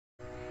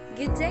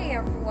Good day,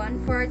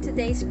 everyone. For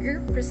today's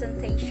group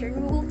presentation,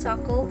 we will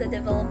tackle the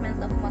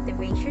development of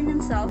motivation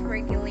and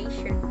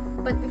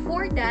self-regulation. But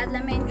before that,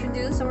 let me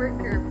introduce our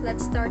group.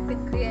 Let's start with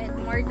Kuya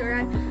Edmar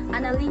Duran,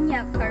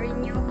 Analinia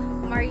Carino,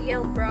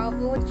 Mariel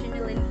Bravo,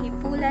 Junilyn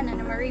Hipulan,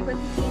 Ana Marie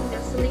Batikin,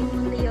 Jocelyn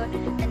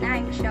Monleon, and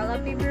I'm Michelle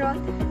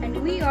Biberon,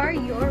 and we are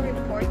your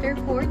reporter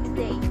for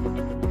today.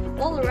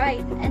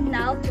 Alright, and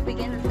now to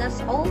begin,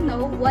 let's all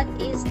know what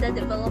is the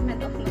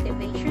development of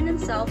motivation and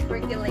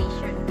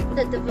self-regulation.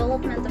 The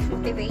development of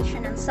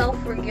motivation and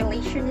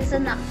self-regulation is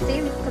an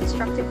active,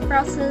 constructive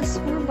process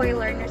whereby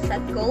learners set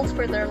goals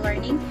for their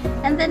learning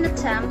and then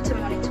attempt to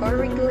monitor,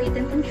 regulate,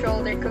 and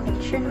control their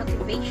cognition,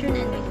 motivation,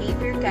 and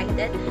behavior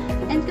guided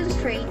and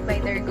constrained by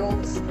their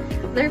goals.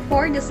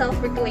 Therefore, the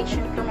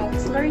self-regulation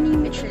promotes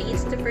learning, which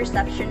leads to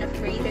perception of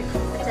greater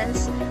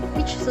competence,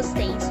 which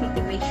sustains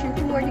motivation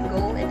toward the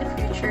goal and the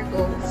future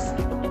goals.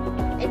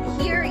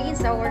 And here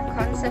is our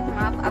concept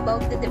map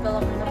about the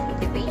development of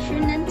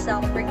motivation and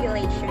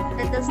self-regulation.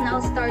 Let us now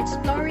start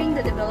exploring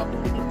the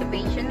development of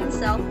motivation and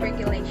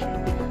self-regulation.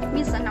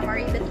 Ms. Ana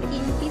Marie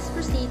Batikin, please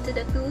proceed to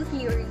the two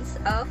theories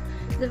of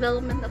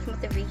development of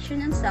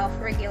motivation and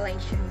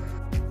self-regulation.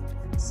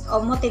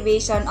 Of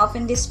motivation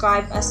often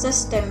described a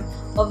system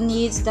of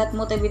needs that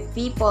motivate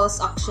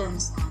people's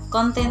actions.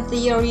 Content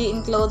theory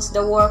includes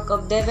the work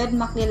of David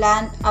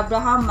McClelland,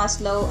 Abraham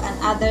Maslow, and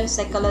other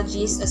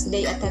psychologists as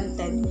they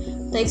attempted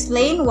to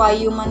explain why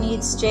human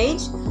needs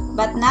change,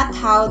 but not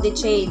how they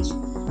change,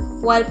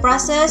 while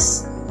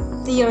process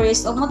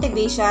theories of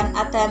motivation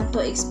attempt to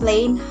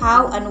explain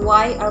how and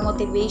why our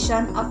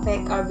motivation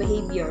affect our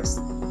behaviors.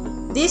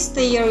 These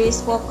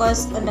theories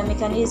focus on the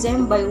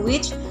mechanism by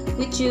which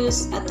we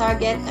choose a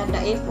target and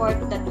the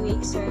effort that we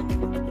exert.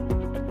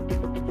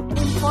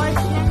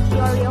 Reinforcement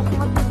theory of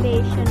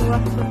motivation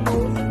was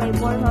proposed by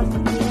Borjas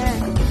Skinner,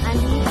 and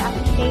he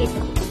states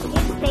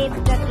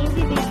that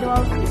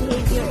individual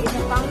behavior is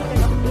a function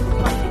of its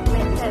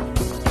consequences.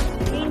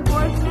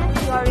 Reinforcement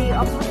theory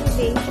of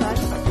motivation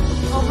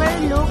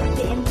overlooks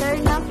the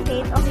internal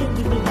state of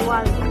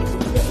individuals.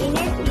 The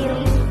inner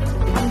feelings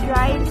and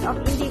drives of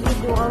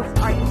individuals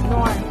are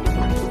ignored.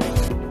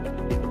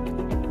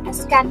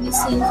 As can be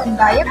seen from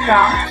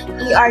diagram,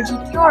 ERG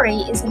theory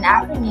is an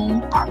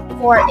acronym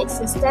for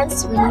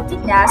existence,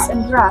 relatedness,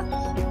 and growth.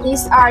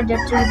 These are the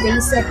three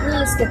basic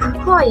needs that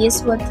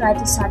employees will try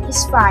to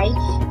satisfy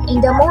in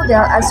the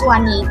model as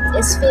one need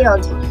is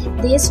filled.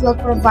 This will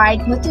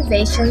provide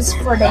motivations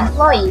for the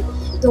employee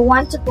to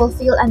want to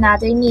fulfill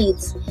another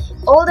needs.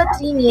 All the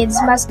three needs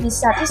must be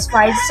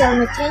satisfied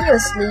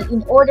simultaneously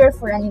in order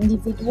for an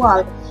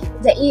individual.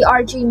 The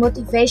ERG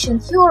motivation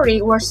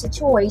theory were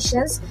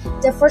situations,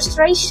 the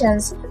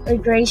frustrations,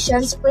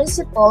 regressions,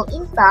 principle,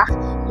 impact,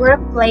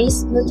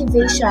 workplace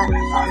motivation.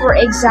 For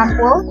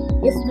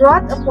example, if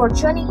growth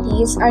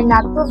opportunities are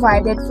not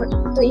provided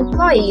to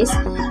employees,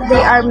 they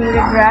are may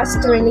regress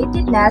to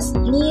relatedness,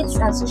 needs,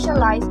 and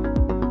socialized.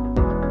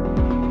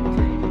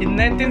 In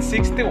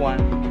 1961,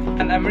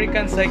 an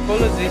American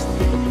psychologist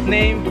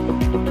named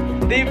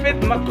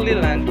David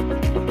McClelland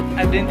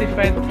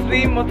identified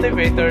three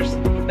motivators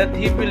that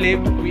he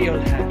believed we all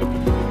have: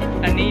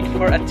 a need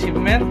for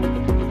achievement,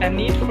 a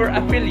need for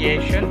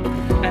affiliation,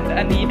 and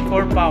a need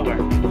for power.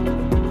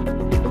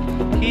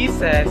 He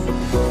says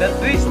that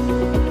these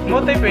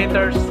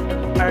motivators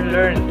are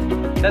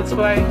learned. That's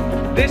why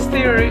this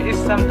theory is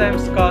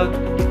sometimes called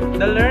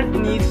the learned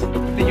needs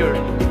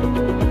theory.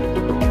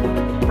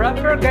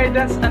 Proper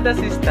guidance and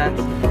assistance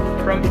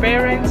from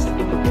parents,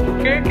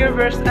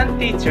 caregivers, and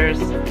teachers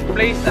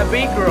plays a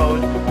big role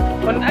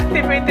on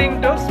activating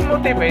those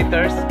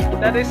motivators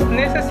that is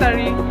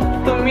necessary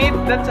to meet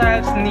the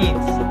child's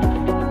needs.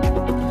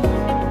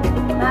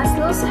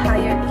 Maslow's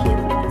hierarchy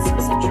of needs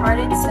is a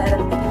charted set of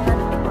human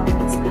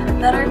components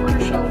that are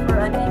crucial for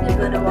an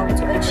individual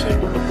to achieve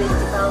complete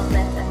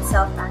development and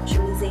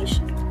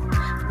self-actualization.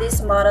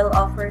 This model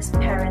offers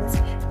parents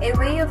a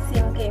way of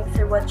thinking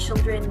through what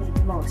children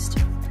need most.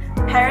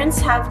 Parents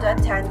have to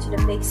attend to the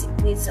basic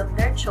needs of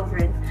their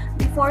children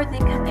before they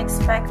can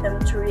expect them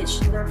to reach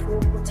their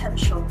full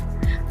potential.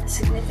 The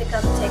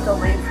significant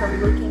takeaway from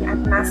looking at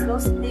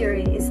Maslow's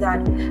theory is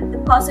that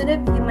the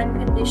positive human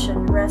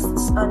condition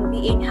rests on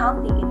being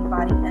healthy in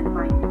body and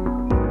mind.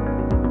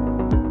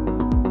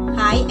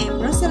 Hi, I'm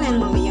Rosalind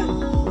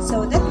Molion.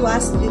 So that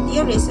was the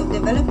theories of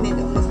development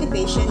of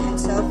motivation and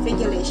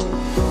self-regulation.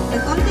 The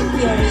content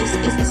theories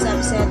is a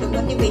subset of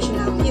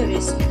motivational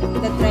theories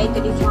that try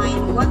to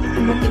define what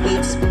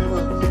motivates people.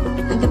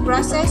 And the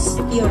process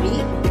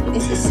theory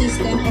is a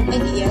system of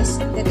ideas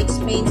that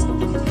explains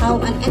how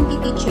an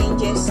entity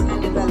changes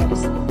and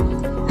develops.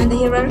 And the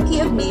hierarchy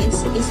of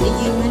needs is a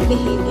human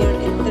behavior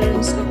in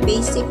terms of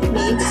basic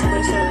needs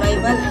for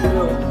survival and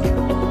growth.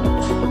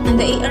 And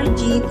the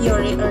ARG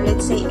theory, or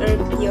let's say ERG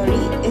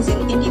theory, is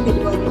an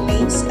individual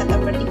remains at a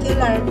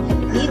particular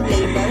need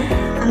level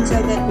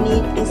until that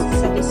need is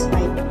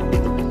satisfied.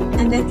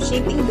 And the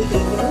shaping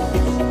behavior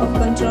of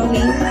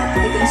controlling the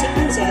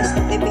consequences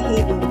of the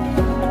behavior.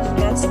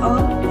 That's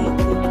all. Thank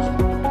you.